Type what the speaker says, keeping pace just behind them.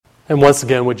And once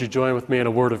again, would you join with me in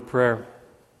a word of prayer?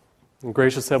 And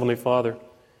gracious Heavenly Father,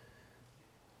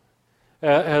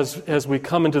 as we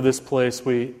come into this place,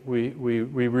 we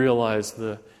realize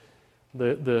the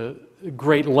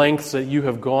great lengths that you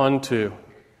have gone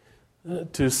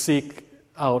to seek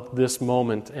out this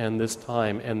moment and this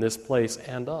time and this place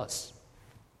and us.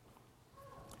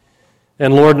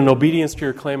 And Lord, in obedience to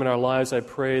your claim in our lives, I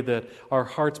pray that our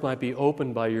hearts might be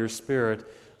opened by your Spirit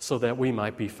so that we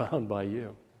might be found by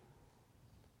you.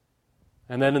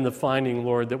 And then in the finding,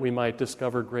 Lord, that we might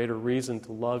discover greater reason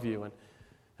to love you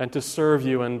and to serve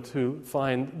you and to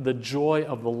find the joy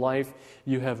of the life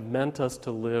you have meant us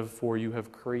to live, for you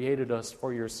have created us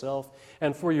for yourself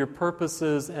and for your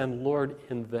purposes. And Lord,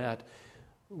 in that,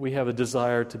 we have a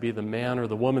desire to be the man or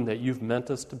the woman that you've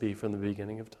meant us to be from the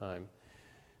beginning of time.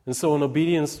 And so in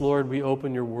obedience, Lord, we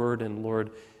open your word, and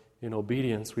Lord, in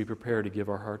obedience, we prepare to give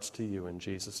our hearts to you in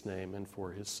Jesus' name and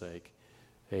for his sake.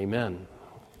 Amen.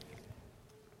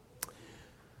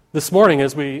 This morning,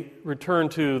 as we return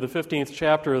to the 15th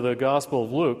chapter of the Gospel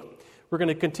of Luke, we're going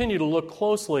to continue to look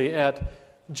closely at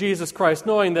Jesus Christ,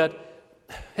 knowing that,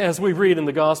 as we read in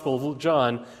the Gospel of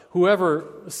John, whoever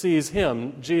sees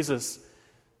him, Jesus,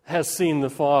 has seen the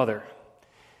Father.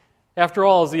 After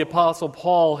all, as the Apostle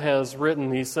Paul has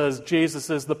written, he says, Jesus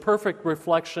is the perfect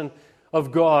reflection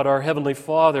of God, our Heavenly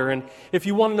Father. And if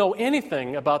you want to know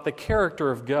anything about the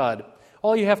character of God,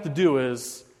 all you have to do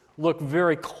is look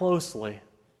very closely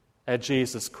at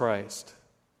Jesus Christ.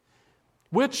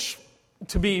 Which,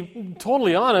 to be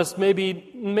totally honest, may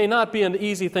not be an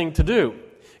easy thing to do,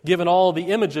 given all the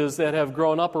images that have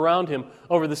grown up around him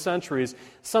over the centuries.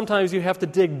 Sometimes you have to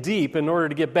dig deep in order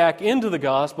to get back into the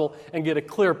gospel and get a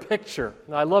clear picture.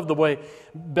 I love the way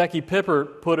Becky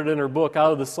Pippert put it in her book,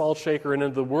 Out of the Salt Shaker and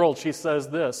Into the World. She says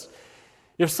this: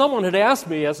 if someone had asked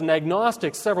me as an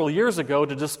agnostic several years ago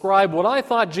to describe what I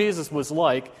thought Jesus was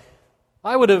like,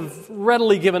 I would have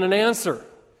readily given an answer.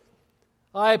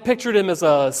 I pictured him as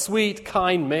a sweet,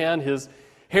 kind man, his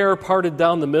hair parted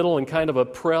down the middle in kind of a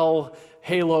Prel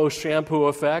halo shampoo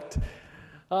effect.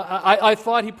 I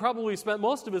thought he probably spent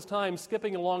most of his time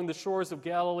skipping along the shores of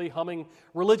Galilee, humming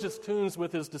religious tunes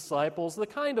with his disciples, the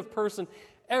kind of person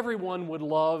everyone would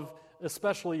love,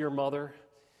 especially your mother.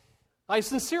 I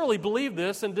sincerely believed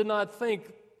this and did not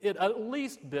think it at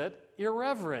least bit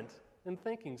irreverent in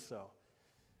thinking so.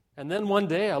 And then one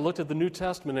day I looked at the New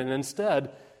Testament, and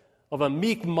instead of a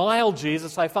meek, mild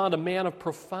Jesus, I found a man of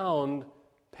profound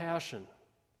passion.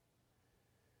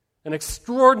 An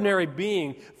extraordinary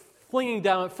being flinging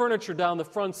down furniture down the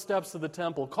front steps of the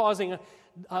temple,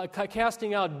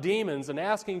 casting out demons and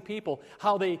asking people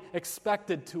how they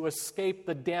expected to escape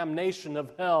the damnation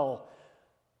of hell.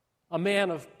 A man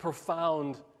of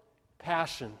profound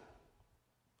passion.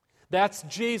 That's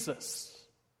Jesus,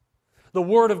 the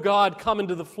Word of God come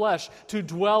into the flesh to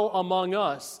dwell among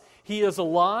us. He is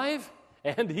alive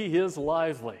and he is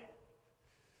lively.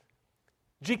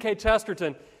 G.K.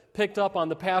 Chesterton picked up on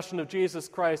the passion of Jesus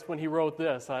Christ when he wrote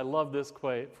this. I love this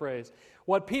phrase.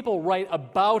 What people write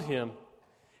about him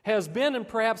has been, and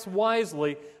perhaps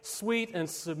wisely, sweet and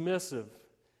submissive.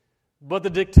 But the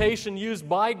dictation used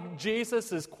by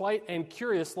Jesus is quite and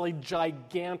curiously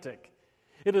gigantic.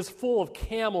 It is full of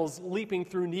camels leaping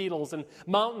through needles and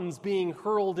mountains being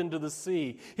hurled into the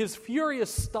sea. His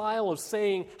furious style of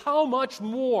saying how much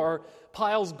more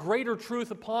piles greater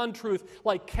truth upon truth,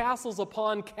 like castles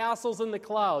upon castles in the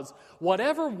clouds.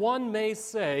 Whatever one may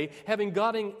say, having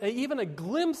gotten even a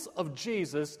glimpse of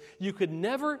Jesus, you could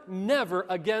never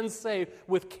again say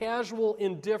with casual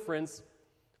indifference,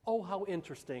 oh, how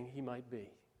interesting he might be.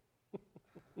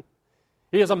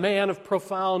 He is a man of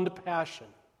profound passion.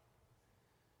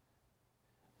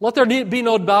 Let there be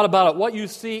no doubt about it. What you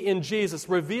see in Jesus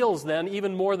reveals then,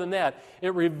 even more than that,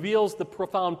 it reveals the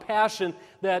profound passion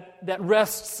that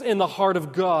rests in the heart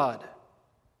of God.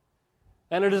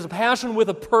 And it is a passion with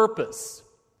a purpose.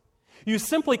 You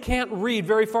simply can't read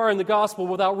very far in the gospel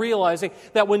without realizing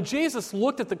that when Jesus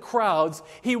looked at the crowds,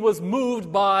 he was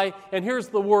moved by, and here's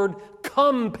the word,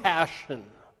 compassion.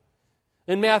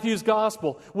 In Matthew's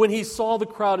gospel, when he saw the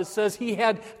crowd, it says he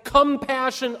had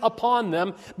compassion upon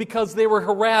them because they were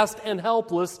harassed and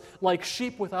helpless like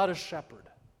sheep without a shepherd.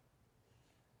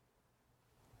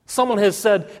 Someone has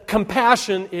said,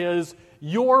 compassion is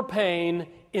your pain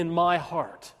in my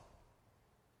heart.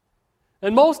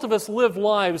 And most of us live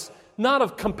lives not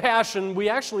of compassion, we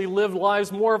actually live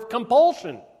lives more of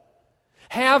compulsion.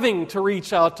 Having to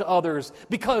reach out to others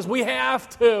because we have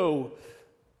to.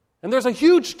 And there's a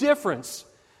huge difference.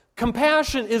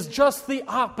 Compassion is just the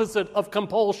opposite of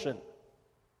compulsion.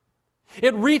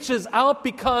 It reaches out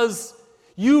because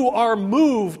You are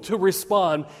moved to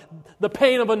respond. The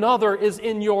pain of another is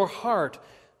in your heart.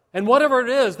 And whatever it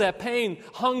is, that pain,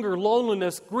 hunger,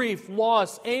 loneliness, grief,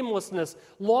 loss, aimlessness,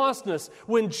 lostness,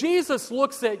 when Jesus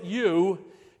looks at you,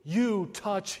 you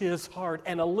touch his heart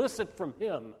and elicit from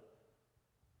him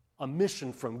a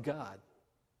mission from God.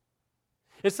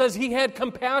 It says he had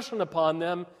compassion upon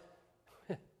them.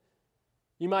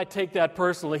 You might take that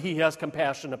personally. He has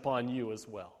compassion upon you as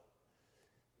well.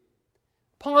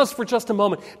 Pause for just a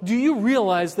moment. Do you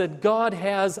realize that God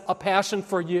has a passion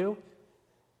for you?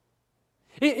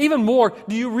 Even more,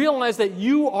 do you realize that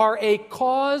you are a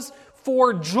cause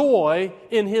for joy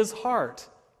in his heart?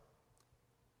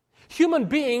 Human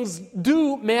beings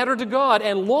do matter to God,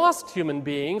 and lost human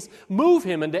beings move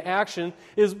him into action,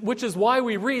 which is why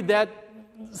we read that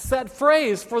set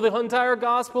phrase for the entire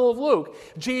Gospel of Luke.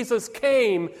 Jesus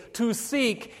came to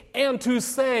seek and to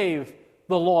save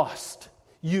the lost,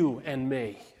 you and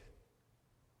me.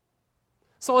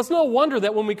 So it's no wonder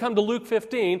that when we come to Luke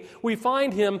 15, we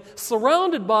find him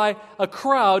surrounded by a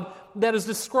crowd that is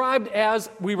described as,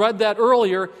 we read that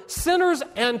earlier, sinners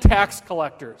and tax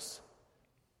collectors.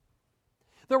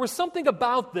 There was something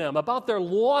about them, about their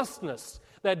lostness,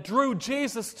 that drew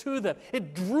Jesus to them.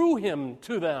 It drew him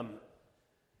to them.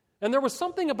 And there was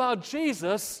something about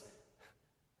Jesus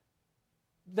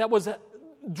that was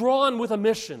drawn with a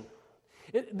mission.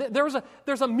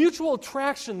 There's a mutual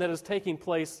attraction that is taking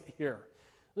place here.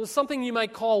 There's something you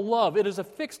might call love. It is a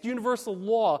fixed universal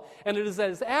law, and it is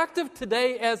as active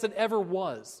today as it ever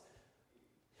was.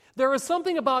 There is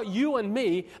something about you and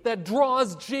me that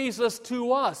draws Jesus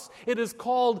to us. It is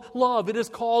called love. It is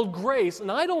called grace. And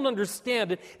I don't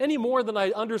understand it any more than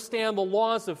I understand the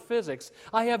laws of physics.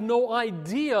 I have no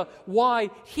idea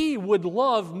why he would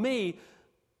love me,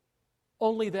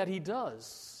 only that he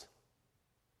does.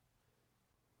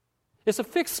 It's a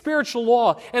fixed spiritual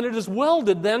law, and it is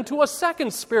welded then to a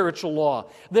second spiritual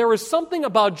law. There is something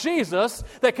about Jesus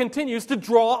that continues to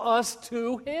draw us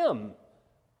to him.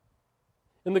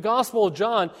 In the Gospel of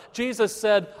John, Jesus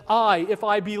said, I, if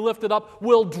I be lifted up,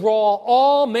 will draw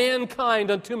all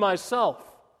mankind unto myself.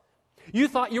 You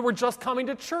thought you were just coming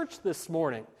to church this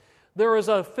morning. There is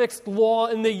a fixed law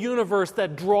in the universe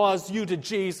that draws you to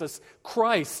Jesus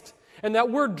Christ. And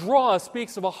that word draw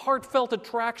speaks of a heartfelt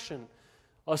attraction,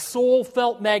 a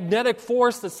soul-felt magnetic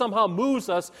force that somehow moves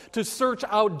us to search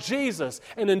out Jesus,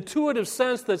 an intuitive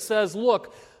sense that says,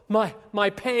 look, my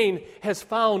pain has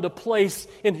found a place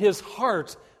in his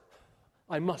heart.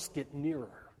 I must get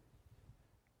nearer.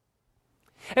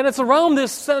 And it's around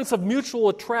this sense of mutual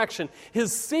attraction,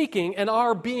 his seeking and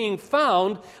our being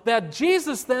found, that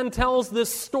Jesus then tells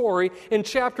this story in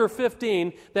chapter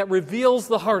 15 that reveals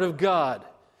the heart of God.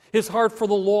 His heart for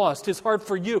the lost, his heart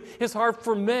for you, his heart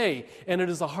for me, and it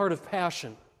is a heart of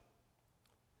passion.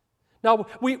 Now,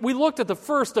 we looked at the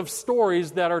first of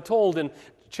stories that are told in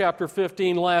chapter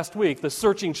 15 last week, the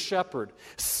searching shepherd,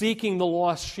 seeking the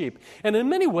lost sheep. And in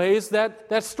many ways,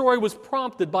 that story was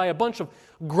prompted by a bunch of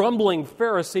grumbling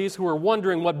Pharisees who were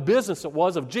wondering what business it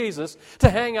was of Jesus to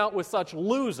hang out with such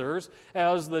losers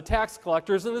as the tax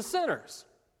collectors and the sinners.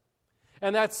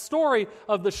 And that story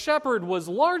of the shepherd was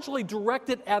largely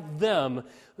directed at them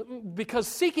because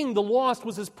seeking the lost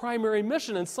was his primary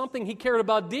mission and something he cared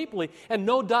about deeply. And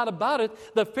no doubt about it,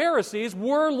 the Pharisees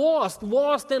were lost.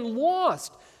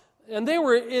 And they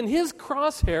were in his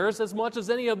crosshairs as much as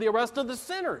any of the rest of the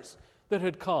sinners that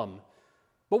had come.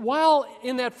 But while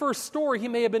in that first story he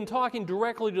may have been talking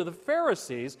directly to the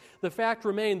Pharisees, the fact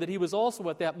remained that he was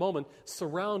also at that moment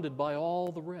surrounded by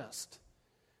all the rest.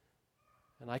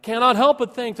 And I cannot help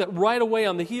but think that right away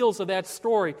on the heels of that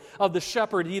story of the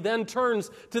shepherd, he then turns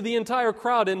to the entire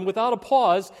crowd and without a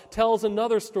pause tells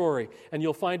another story. And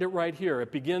you'll find it right here.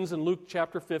 It begins in Luke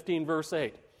chapter 15, verse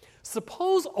 8.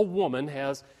 Suppose a woman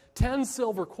has 10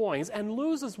 silver coins and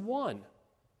loses one.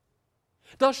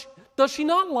 Does she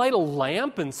not light a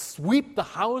lamp and sweep the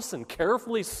house and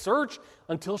carefully search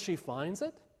until she finds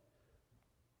it?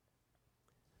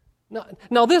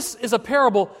 Now, this is a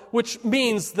parable which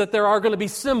means that there are going to be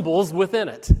symbols within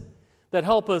it that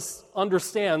help us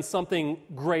understand something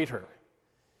greater.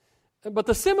 But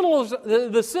the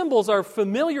symbols are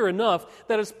familiar enough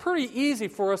that it's pretty easy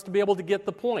for us to be able to get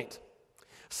the point.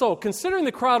 So, considering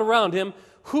the crowd around him,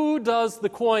 who does the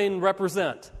coin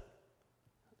represent?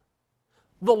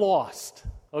 The lost.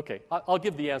 Okay, I'll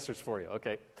give the answers for you,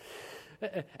 okay?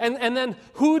 And then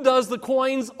who does the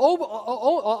coin's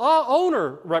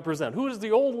owner represent? Who does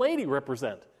the old lady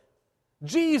represent?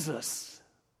 Jesus,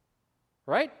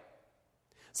 right?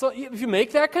 So if you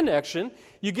make that connection,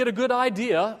 you get a good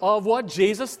idea of what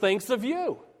Jesus thinks of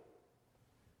you.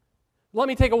 Let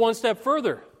me take it one step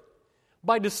further.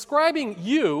 By describing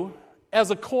you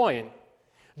as a coin,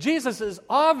 Jesus is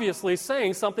obviously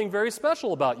saying something very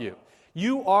special about you.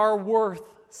 You are worth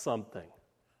something.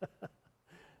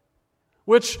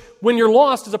 Which, when you're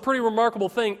lost, is a pretty remarkable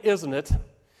thing, isn't it?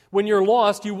 When you're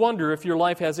lost, you wonder if your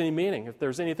life has any meaning, if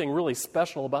there's anything really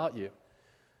special about you.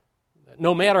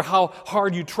 No matter how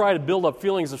hard you try to build up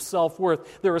feelings of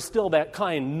self-worth, there is still that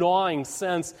kind of gnawing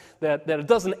sense that it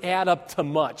doesn't add up to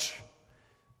much.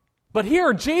 But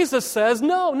here, Jesus says,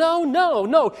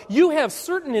 no. You have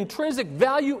certain intrinsic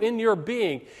value in your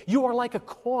being. You are like a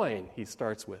coin, he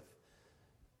starts with.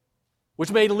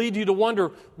 Which may lead you to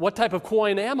wonder, what type of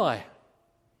coin am I?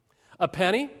 A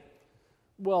penny?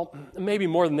 Well, maybe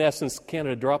more than that since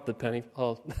Canada dropped the penny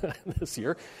this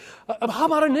year. How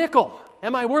about a nickel?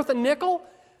 Am I worth a nickel?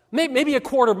 Maybe a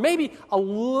quarter, maybe a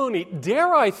loonie.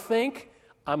 Dare I think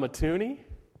I'm a toonie?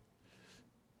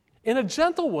 In a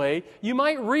gentle way, you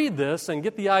might read this and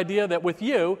get the idea that with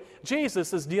you,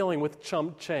 Jesus is dealing with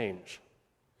chump change.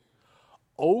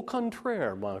 Au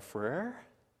contraire, mon frère.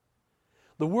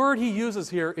 The word he uses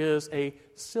here is a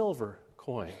silver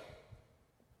coin.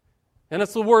 And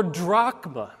it's the word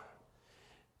drachma.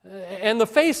 And the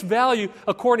face value,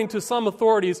 according to some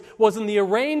authorities, was in the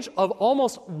range of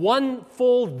almost 1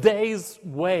 full day's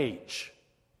wage.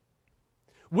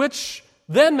 Which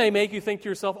then may make you think to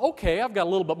yourself, okay, I've got a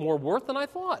little bit more worth than I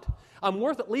thought. I'm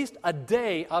worth at least a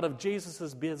day out of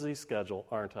Jesus' busy schedule,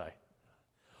 aren't I?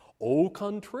 Au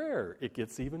contraire, it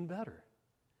gets even better.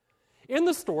 In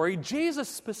the story, Jesus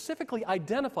specifically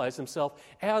identifies himself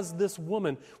as this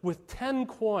woman with 10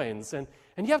 coins. And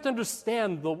you have to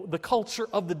understand the culture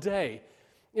of the day.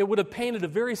 It would have painted a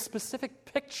very specific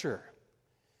picture.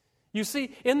 You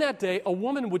see, in that day, a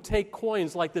woman would take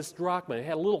coins like this drachma. It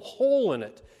had a little hole in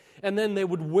it. And then they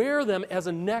would wear them as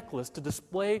a necklace to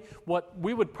display what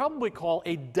we would probably call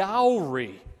a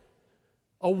dowry,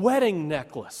 a wedding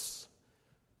necklace.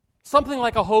 Something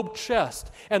like a hope chest.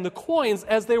 And the coins,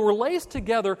 as they were laced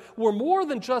together, were more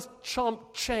than just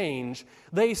chump change.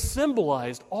 They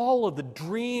symbolized all of the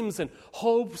dreams and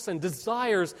hopes and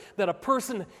desires that a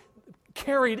person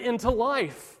carried into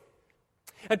life.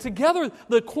 And together,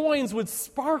 the coins would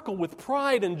sparkle with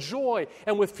pride and joy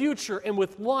and with future and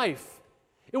with life.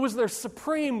 It was their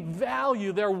supreme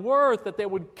value, their worth that they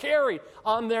would carry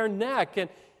on their neck. And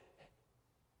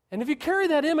if you carry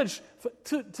that image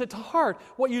to heart,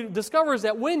 what you discover is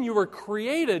that when you were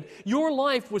created, your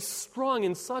life was strung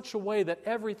in such a way that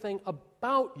everything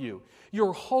about you,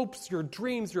 your hopes, your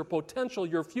dreams, your potential,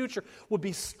 your future, would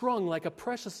be strung like a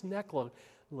precious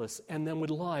necklace and then would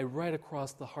lie right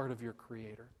across the heart of your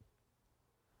Creator.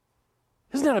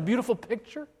 Isn't that a beautiful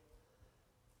picture?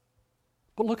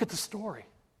 But look at the story.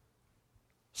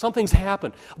 Something's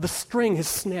happened. The string has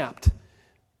snapped.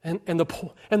 And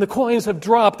the coins have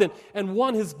dropped, and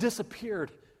one has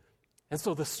disappeared. And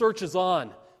so the search is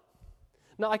on.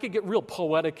 Now, I could get real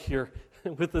poetic here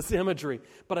with this imagery,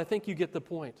 but I think you get the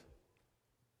point.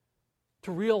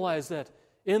 To realize that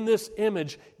in this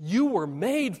image, you were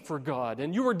made for God,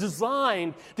 and you were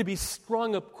designed to be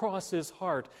strung across His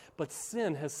heart. But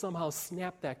sin has somehow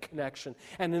snapped that connection,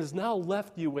 and has now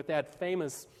left you with that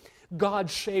famous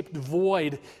God-shaped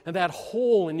void and that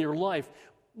hole in your life,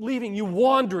 leaving you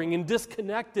wandering and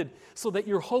disconnected so that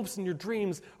your hopes and your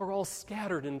dreams are all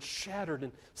scattered and shattered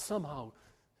and somehow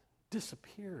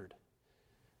disappeared.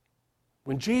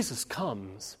 When Jesus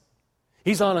comes,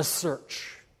 He's on a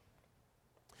search.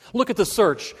 Look at the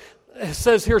search. It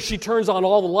says here she turns on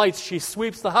all the lights. She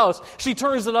sweeps the house. She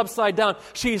turns it upside down.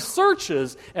 She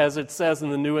searches, as it says in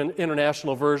the New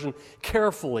International Version,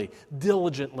 carefully,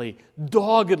 diligently,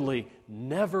 doggedly,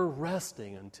 never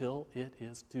resting until it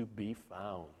is to be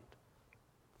found.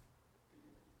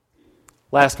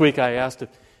 Last week I asked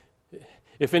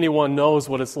if anyone knows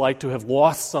what it's like to have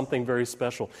lost something very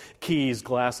special. Keys,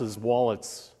 glasses,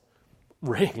 wallets,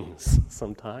 rings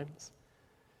sometimes.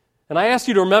 And I asked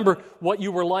you to remember what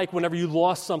you were like whenever you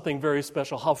lost something very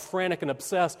special, how frantic and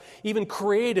obsessed, even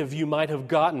creative you might have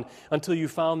gotten until you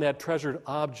found that treasured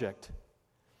object.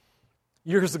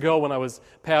 Years ago, when I was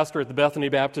pastor at the Bethany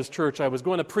Baptist Church, I was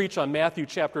going to preach on Matthew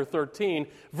chapter 13,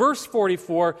 verse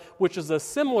 44, which is a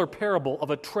similar parable of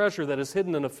a treasure that is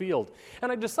hidden in a field.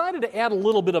 And I decided to add a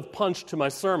little bit of punch to my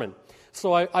sermon.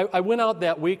 So I went out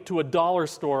that week to a dollar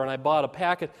store and I bought a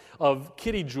packet of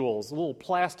kitty jewels, little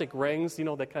plastic rings,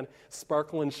 that kind of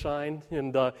sparkle and shine.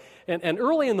 And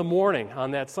early in the morning,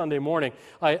 on that Sunday morning,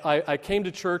 I came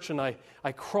to church and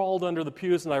I crawled under the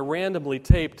pews and I randomly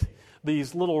taped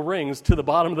these little rings to the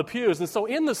bottom of the pews. And so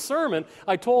in the sermon,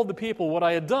 I told the people what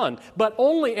I had done, but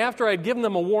only after I had given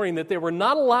them a warning that they were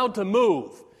not allowed to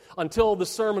move until the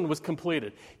sermon was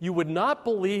completed. You would not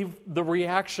believe the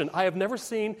reaction. I have never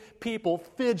seen people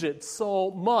fidget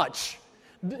so much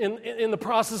in the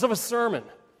process of a sermon.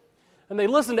 And they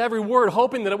listened to every word,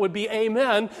 hoping that it would be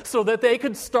amen, so that they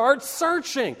could start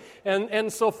searching.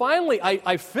 And so finally,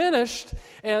 I finished,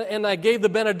 and I gave the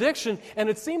benediction, and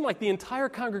it seemed like the entire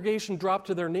congregation dropped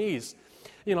to their knees,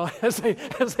 as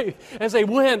they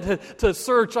went to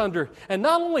search under. And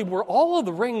not only were all of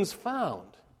the rings found,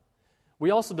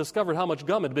 we also discovered how much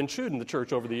gum had been chewed in the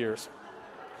church over the years.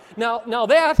 Now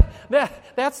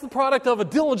that's the product of a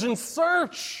diligent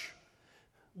search.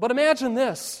 But imagine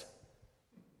this.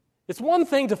 It's one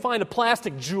thing to find a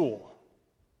plastic jewel.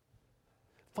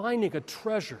 Finding a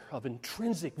treasure of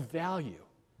intrinsic value.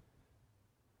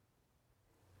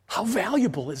 How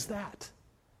valuable is that?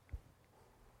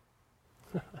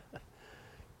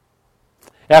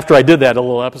 After I did that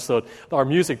little episode, our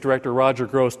music director, Roger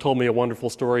Gross, told me a wonderful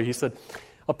story. He said,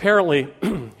 apparently,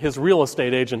 his real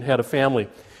estate agent had a family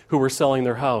who were selling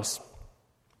their house.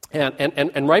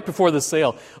 And right before the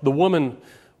sale, the woman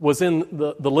was in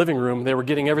the living room. They were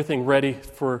getting everything ready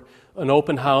for an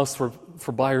open house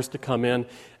for buyers to come in,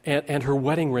 and her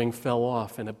wedding ring fell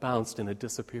off, and it bounced, and it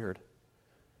disappeared.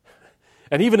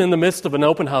 And even in the midst of an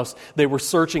open house, they were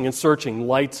searching and searching,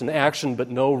 lights and action, but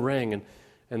no ring.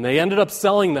 And they ended up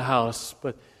selling the house,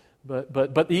 but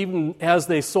even as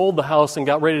they sold the house and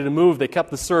got ready to move, they kept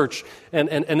the search. And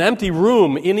an empty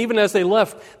room, and even as they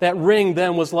left, that ring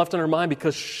then was left on her mind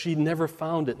because she never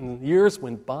found it, and years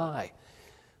went by.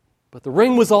 But the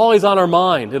ring was always on our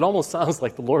mind. It almost sounds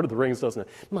like the Lord of the Rings, doesn't it?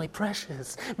 My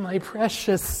precious, my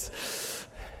precious.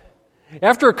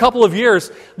 After a couple of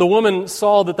years, the woman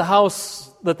saw that the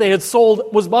house that they had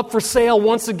sold was up for sale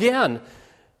once again.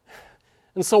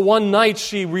 And so one night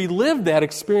she relived that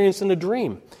experience in a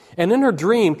dream. And in her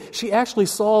dream, she actually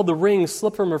saw the ring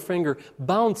slip from her finger,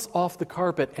 bounce off the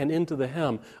carpet and into the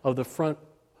hem of the front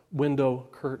window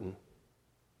curtain.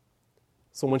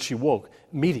 So when she woke,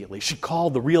 immediately she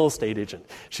called the real estate agent.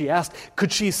 She asked,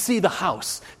 could she see the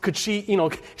house? Could she,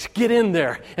 get in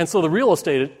there? And so the real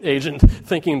estate agent,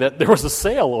 thinking that there was a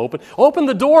sale opened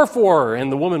the door for her.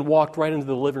 And the woman walked right into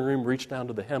the living room, reached down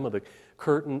to the hem of the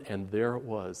curtain, and there it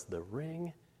was. The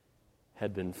ring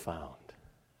had been found.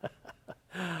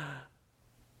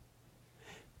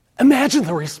 Imagine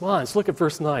the response. Look at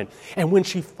verse 9. And when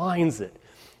she finds it,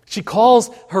 she calls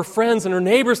her friends and her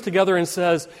neighbors together and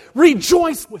says,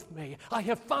 rejoice with me. I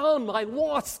have found my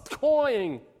lost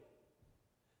coin.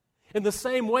 In the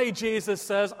same way, Jesus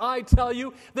says, I tell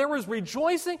you, there is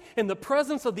rejoicing in the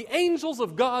presence of the angels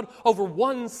of God over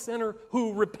one sinner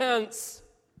who repents.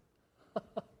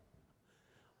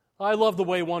 I love the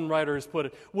way one writer has put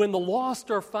it. When the lost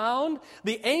are found,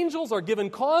 the angels are given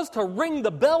cause to ring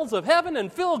the bells of heaven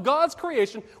and fill God's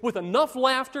creation with enough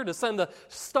laughter to send the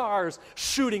stars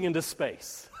shooting into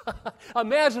space.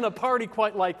 Imagine a party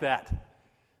quite like that.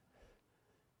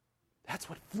 That's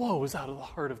what flows out of the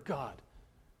heart of God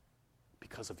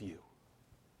because of you.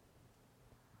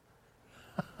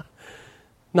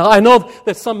 Now, I know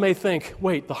that some may think,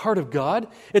 wait, the heart of God?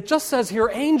 It just says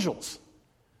here angels.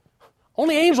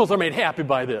 Only angels are made happy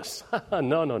by this.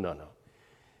 No.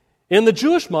 In the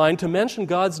Jewish mind, to mention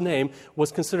God's name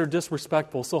was considered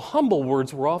disrespectful, so humble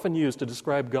words were often used to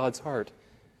describe God's heart.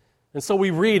 And so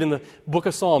we read in the book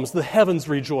of Psalms, the heavens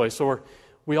rejoice, or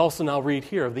we also now read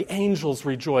here, the angels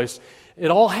rejoice.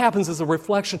 It all happens as a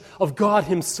reflection of God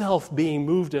Himself being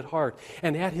moved at heart.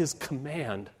 And at His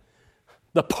command,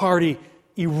 the party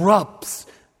erupts,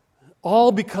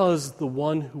 all because the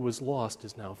one who was lost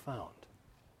is now found.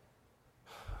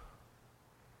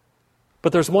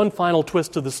 But there's one final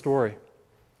twist to the story.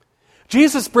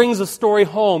 Jesus brings the story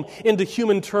home into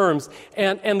human terms,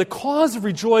 and the cause of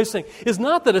rejoicing is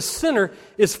not that a sinner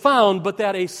is found, but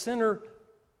that a sinner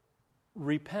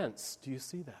repents. Do you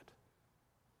see that?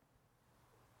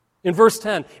 In verse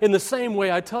 10, in the same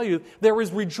way, I tell you, there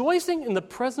is rejoicing in the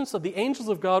presence of the angels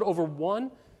of God over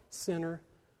one sinner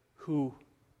who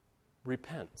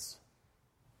repents.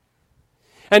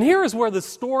 And here is where the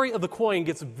story of the coin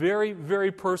gets very,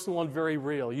 very personal and very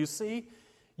real. You see,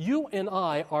 you and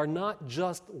I are not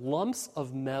just lumps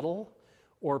of metal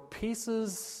or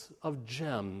pieces of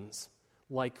gems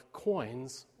like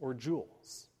coins or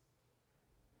jewels.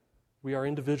 We are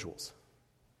individuals.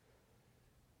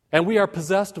 And we are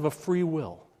possessed of a free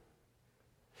will.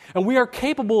 And we are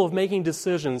capable of making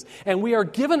decisions. And we are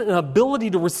given an ability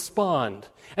to respond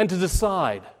and to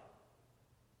decide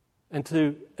and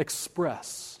to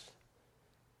express.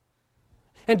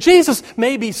 And Jesus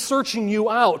may be searching you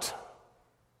out.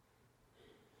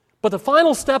 But the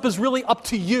final step is really up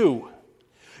to you.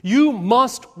 You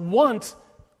must want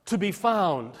to be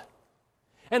found.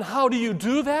 And how do you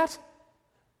do that?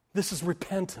 This is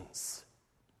repentance,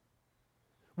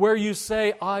 where you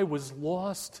say, I was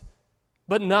lost,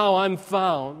 but now I'm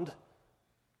found.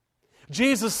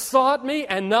 Jesus sought me,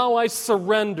 and now I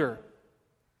surrender.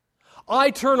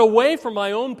 I turn away from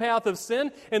my own path of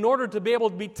sin in order to be able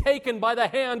to be taken by the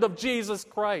hand of Jesus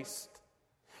Christ.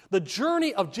 The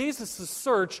journey of Jesus'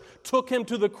 search took him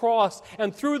to the cross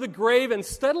and through the grave, and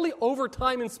steadily over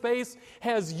time and space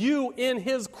has you in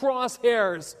his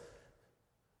crosshairs.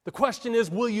 The question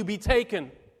is, will you be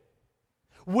taken?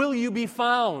 Will you be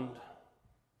found?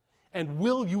 And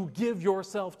will you give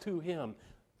yourself to him?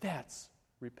 That's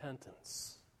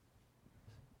repentance.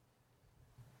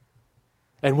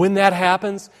 And when that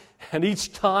happens, and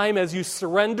each time as you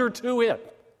surrender to it,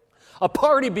 a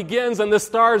party begins and the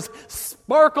stars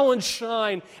sparkle and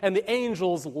shine and the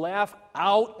angels laugh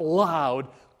out loud.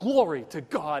 Glory to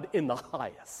God in the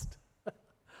highest.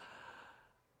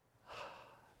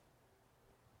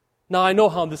 Now, I know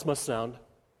how this must sound.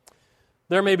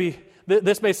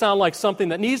 This may sound like something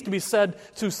that needs to be said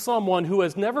to someone who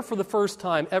has never for the first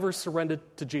time ever surrendered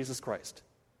to Jesus Christ.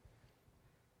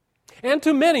 And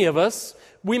to many of us,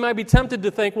 we might be tempted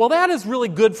to think, well, that is really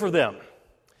good for them.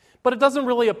 But it doesn't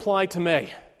really apply to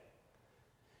me.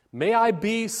 May I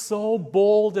be so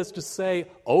bold as to say,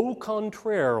 au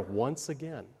contraire, once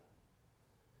again.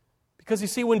 Because you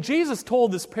see, when Jesus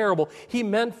told this parable, he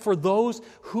meant it for those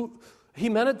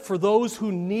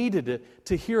who needed it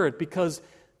to hear it because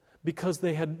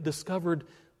they had discovered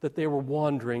that they were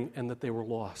wandering and that they were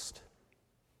lost.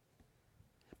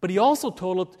 But he also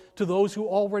told it to those who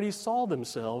already saw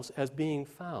themselves as being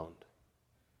found.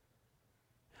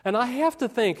 And I have to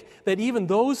think that even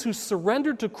those who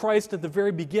surrendered to Christ at the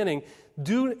very beginning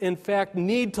do, in fact,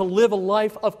 need to live a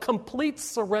life of complete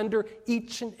surrender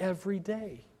each and every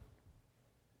day.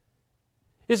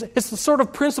 It's the sort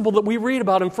of principle that we read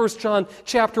about in 1 John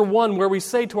chapter 1, where we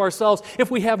say to ourselves,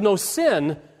 if we have no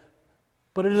sin,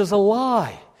 but it is a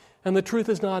lie, and the truth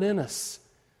is not in us,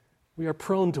 we are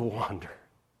prone to wander.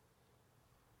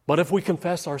 But if we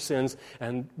confess our sins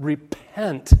and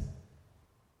repent,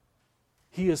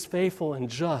 he is faithful and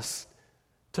just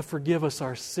to forgive us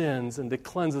our sins and to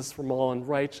cleanse us from all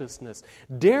unrighteousness.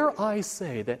 Dare I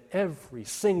say that every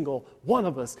single one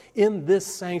of us in this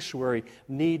sanctuary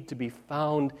need to be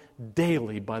found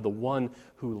daily by the one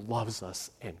who loves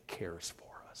us and cares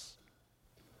for us.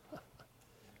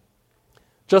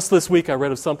 Just this week I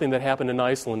read of something that happened in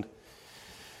Iceland.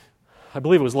 I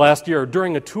believe it was last year.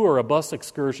 During a tour, a bus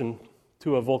excursion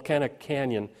to a volcanic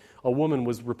canyon, a woman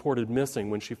was reported missing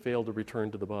when she failed to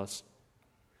return to the bus.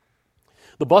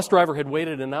 The bus driver had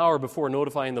waited an hour before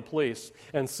notifying the police,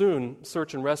 and soon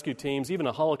search and rescue teams, even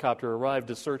a helicopter, arrived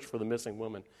to search for the missing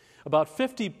woman. About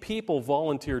 50 people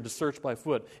volunteered to search by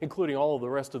foot, including all of the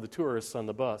rest of the tourists on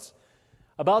the bus.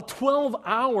 About 12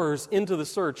 hours into the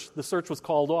search was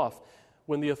called off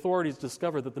when the authorities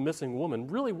discovered that the missing woman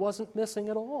really wasn't missing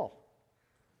at all.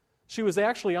 She was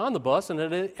actually on the bus and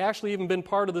had actually even been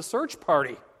part of the search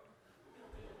party.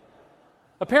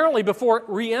 Apparently, before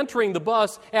re-entering the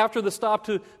bus after the stop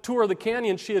to tour the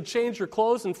canyon, she had changed her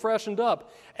clothes and freshened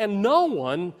up. And no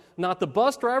one, not the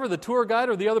bus driver, the tour guide,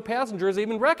 or the other passengers,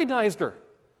 even recognized her.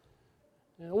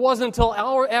 It wasn't until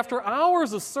after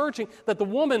hours of searching that the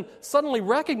woman suddenly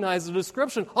recognized the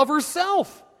description of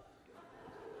herself.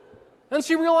 And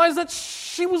she realized that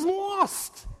she was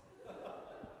lost.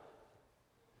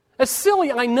 It's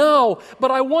silly, I know,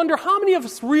 but I wonder how many of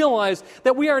us realize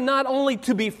that we are not only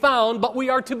to be found, but we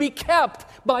are to be kept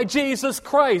by Jesus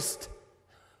Christ.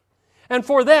 And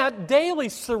for that, daily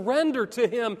surrender to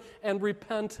Him and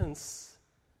repentance.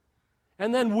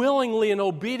 And then willingly and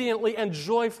obediently and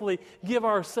joyfully give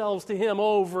ourselves to Him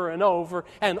over and over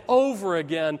and over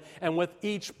again. And with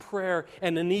each prayer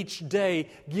and in each day,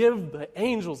 give the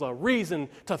angels a reason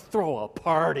to throw a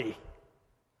party.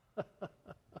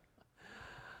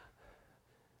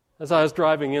 As I was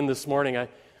driving in this morning,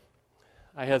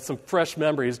 I had some fresh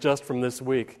memories just from this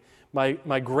week.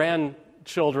 My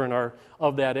grandchildren are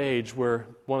of that age where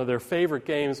one of their favorite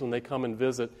games when they come and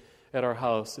visit at our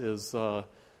house is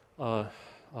hide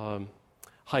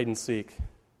and seek.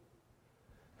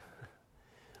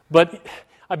 But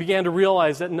I began to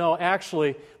realize that no,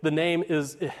 actually, the name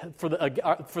is for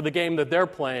the game that they're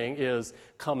playing is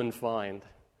Come and Find.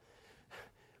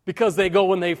 Because they go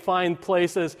when they find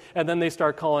places and then they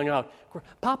start calling out,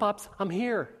 Pop-Pops, I'm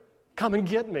here. Come and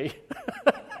get me.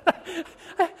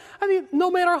 I mean,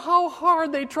 no matter how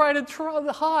hard they try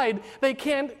to hide, they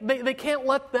can't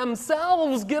let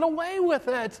themselves get away with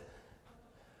it.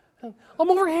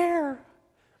 I'm over here.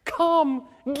 Come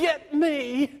get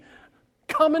me.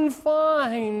 come and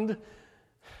find.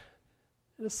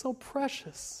 It is so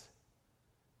precious.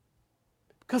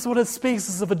 Because what it speaks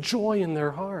is of a joy in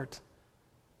their heart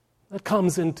that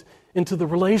comes into the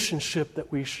relationship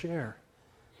that we share.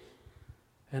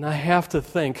 And I have to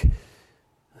think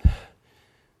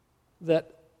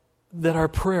that our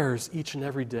prayers each and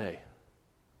every day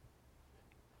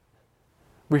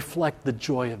reflect the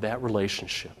joy of that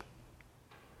relationship.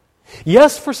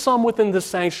 Yes, for some within this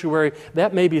sanctuary,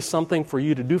 that may be something for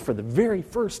you to do for the very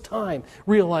first time,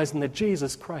 realizing that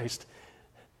Jesus Christ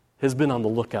has been on the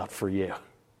lookout for you.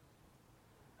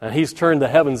 And He's turned the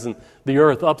heavens and the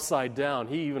earth upside down.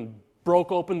 He even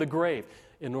broke open the grave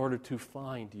in order to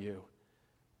find you.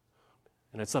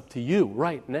 And it's up to you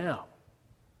right now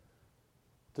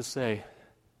to say,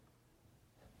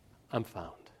 I'm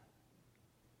found.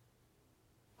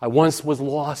 I once was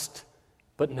lost,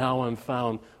 but now I'm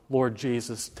found. Lord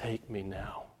Jesus, take me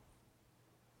now.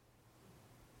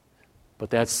 But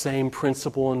that same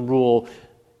principle and rule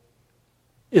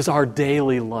is our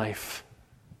daily life.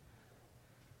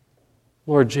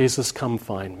 Lord Jesus, come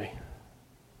find me.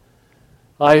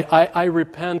 I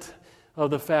repent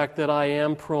of the fact that I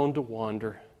am prone to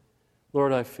wander.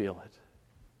 Lord, I feel it.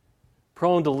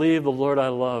 Prone to leave the Lord I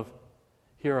love.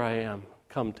 Here I am.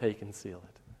 Come, take and seal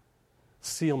it.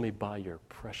 Seal me by your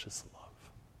precious love.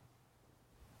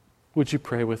 Would you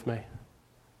pray with me?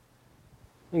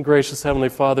 And gracious Heavenly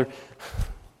Father,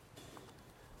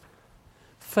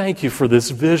 thank you for this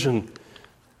vision.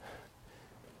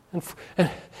 And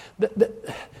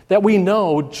that we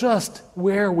know just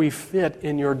where we fit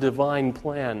in your divine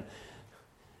plan.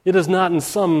 It is not in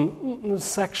some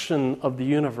section of the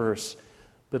universe,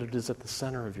 but it is at the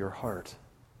center of your heart.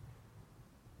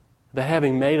 That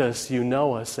having made us, you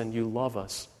know us and you love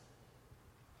us.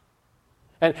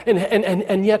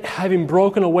 And yet, having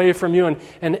broken away from you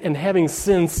and having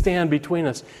sin stand between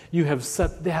us, you have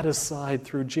set that aside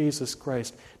through Jesus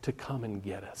Christ to come and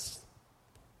get us.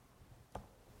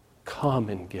 Come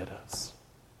and get us.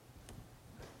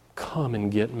 Come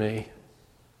and get me.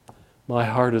 My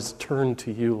heart is turned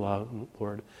to you,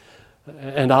 Lord.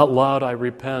 And out loud I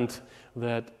repent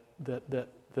that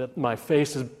my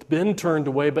face has been turned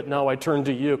away, but now I turn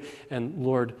to you. And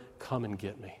Lord, come and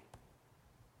get me.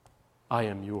 I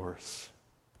am yours,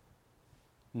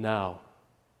 now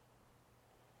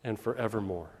and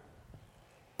forevermore.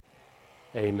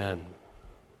 Amen.